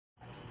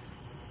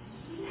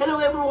Hello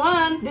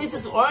everyone, this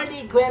is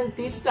ORLY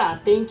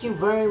KUWENTISTA. Thank you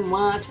very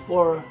much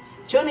for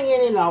tuning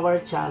in our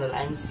channel.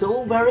 I'm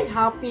so very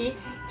happy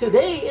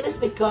today. It is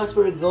because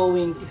we're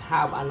going to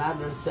have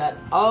another set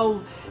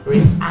of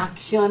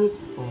reaction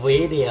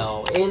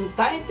video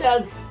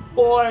entitled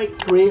For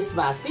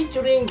Christmas,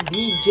 featuring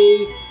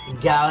DJ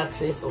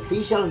Galaxez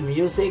official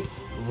music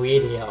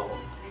video.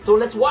 So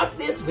let's watch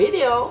this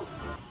video.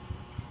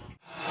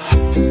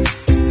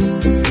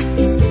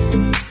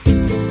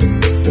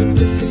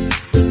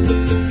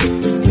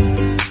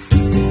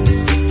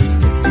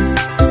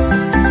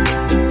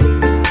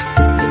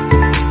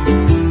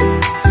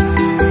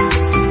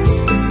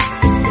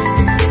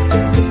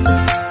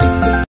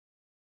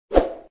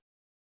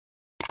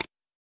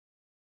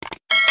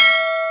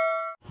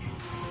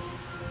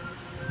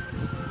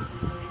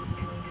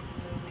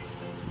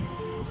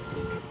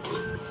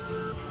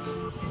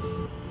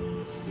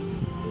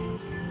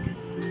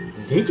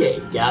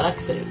 DJ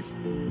Galaxez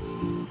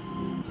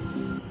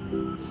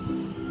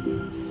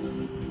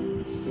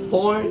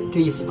for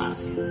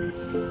Christmas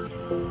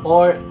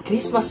or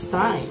Christmas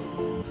time.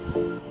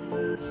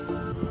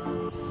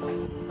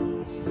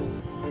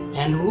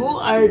 And who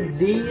are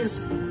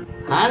these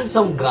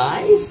handsome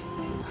guys?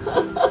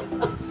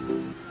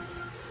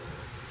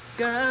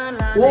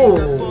 Whoa.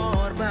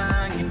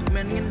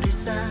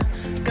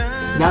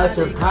 Now it's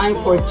the time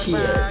for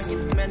cheers.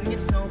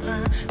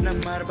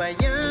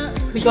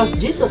 Because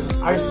Jesus,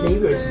 our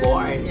Savior, is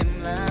born.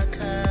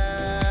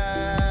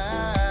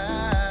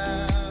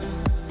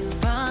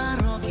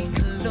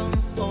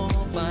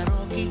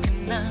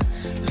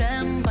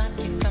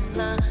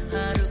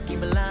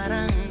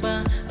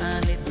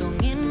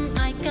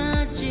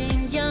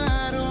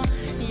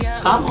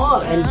 Come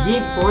on and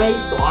give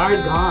praise to our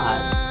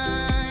God.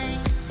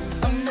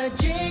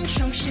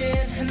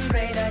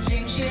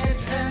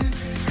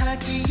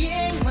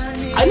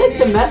 I like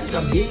the message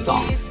of this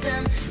song.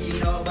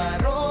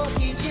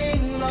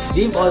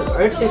 Leave all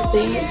earthly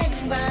things,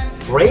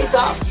 raise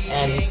up,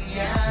 and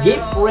give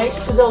praise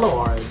to the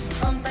Lord.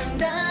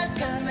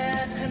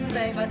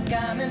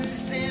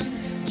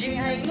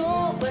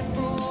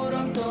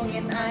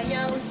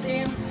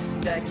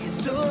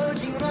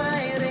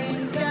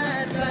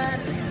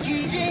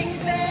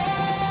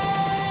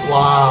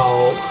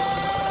 Wow!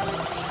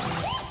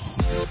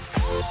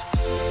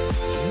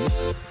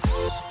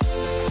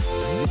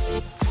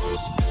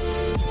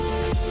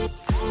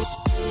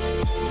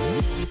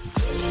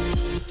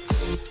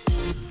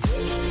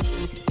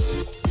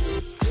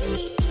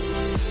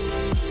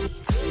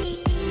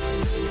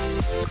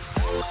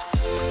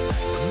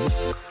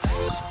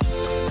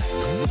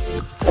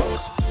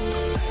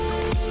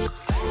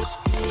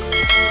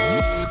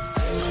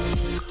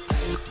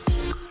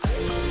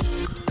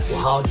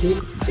 Wow,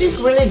 he's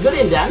really good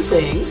in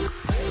dancing.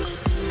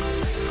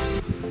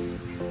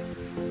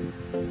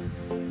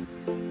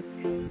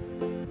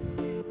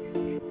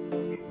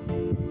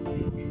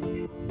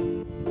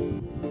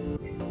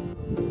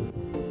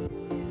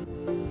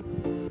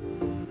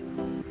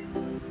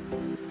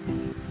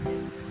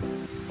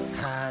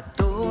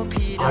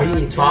 Are you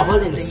in trouble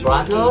and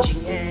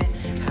struggles?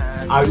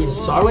 Are you in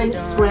sorrow and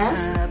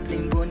stress?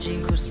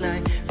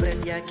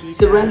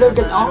 Surrender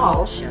them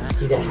all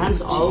in the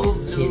hands of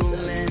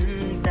Jesus.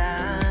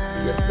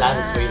 Yes, that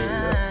is really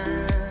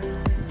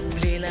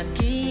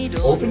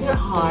true. Open your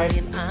heart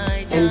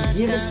and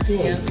give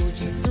space.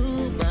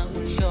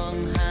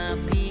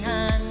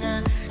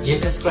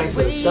 Jesus Christ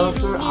will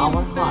shelter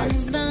our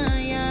hearts.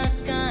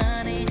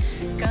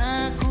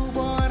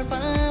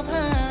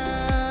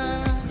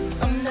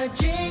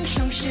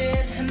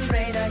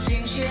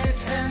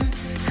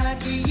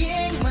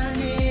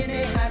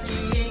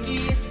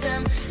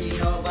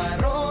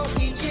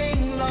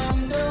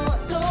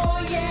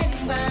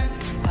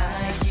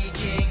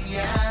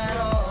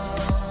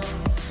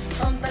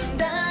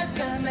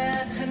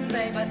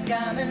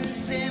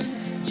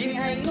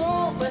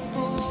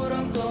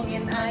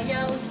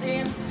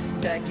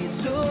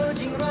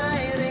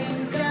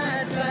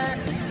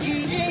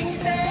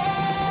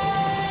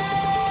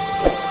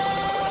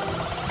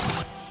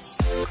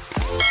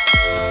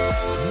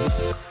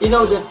 You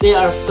know that they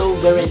are so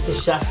very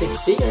enthusiastic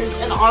singers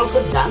and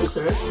also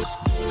dancers.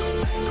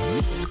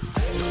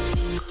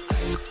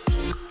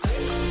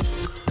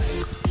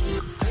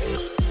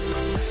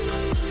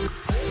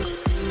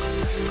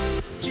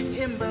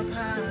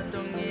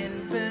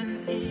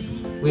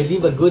 We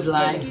live a good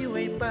life.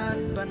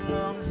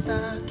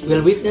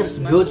 We'll witness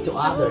good to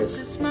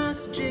others.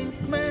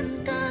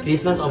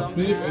 Christmas of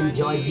peace and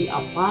joy be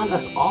upon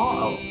us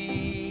all.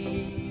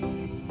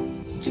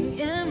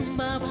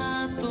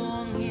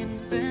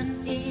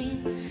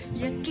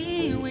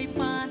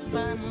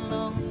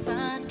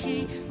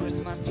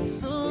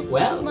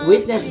 Well,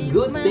 witness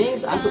good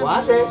things unto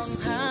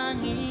others.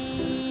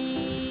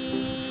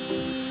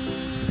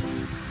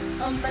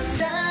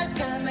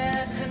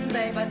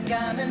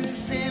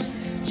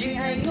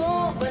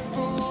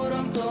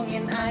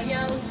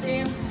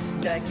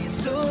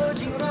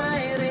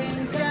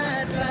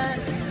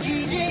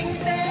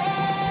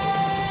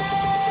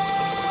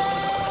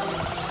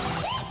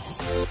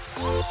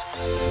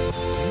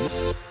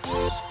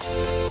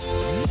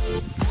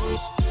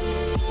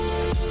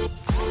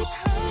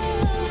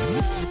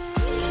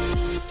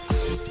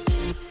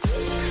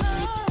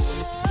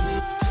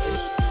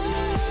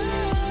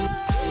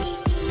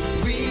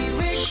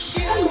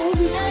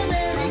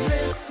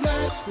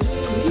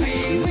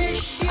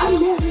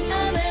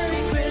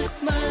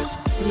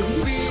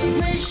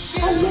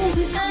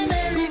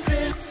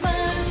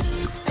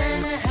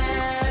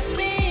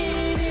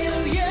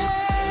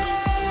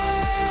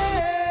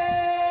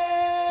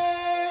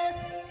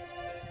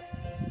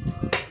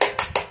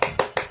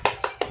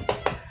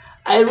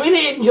 I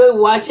really enjoy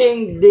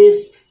watching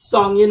this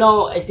song. You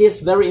know, it is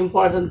very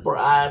important for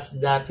us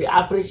that we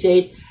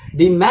appreciate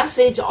the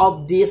message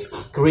of this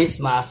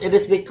Christmas. It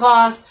is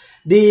because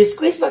this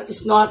Christmas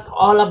is not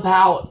all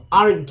about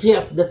our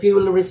gift that we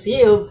will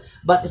receive,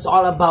 but it's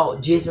all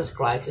about Jesus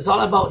Christ. It's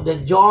all about the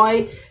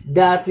joy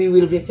that we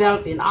will be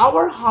felt in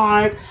our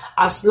heart,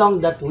 as long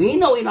that we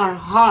know in our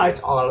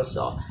hearts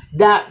also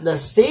that the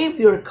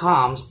Savior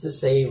comes to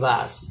save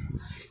us.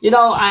 You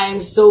know, I am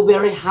so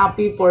very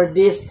happy for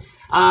this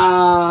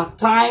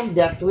time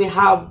that we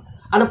have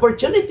an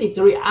opportunity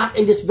to react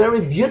in this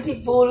very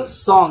beautiful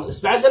song.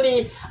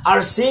 Especially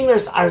our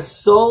singers are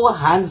so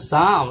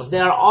handsome. They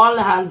are all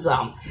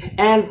handsome.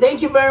 And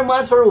thank you very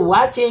much for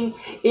watching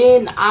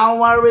in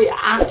our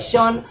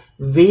reaction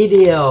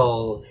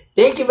video.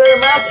 Thank you very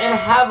much and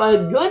have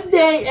a good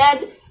day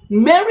and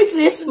Merry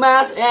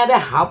Christmas and a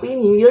Happy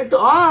New Year to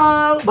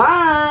all.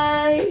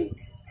 Bye!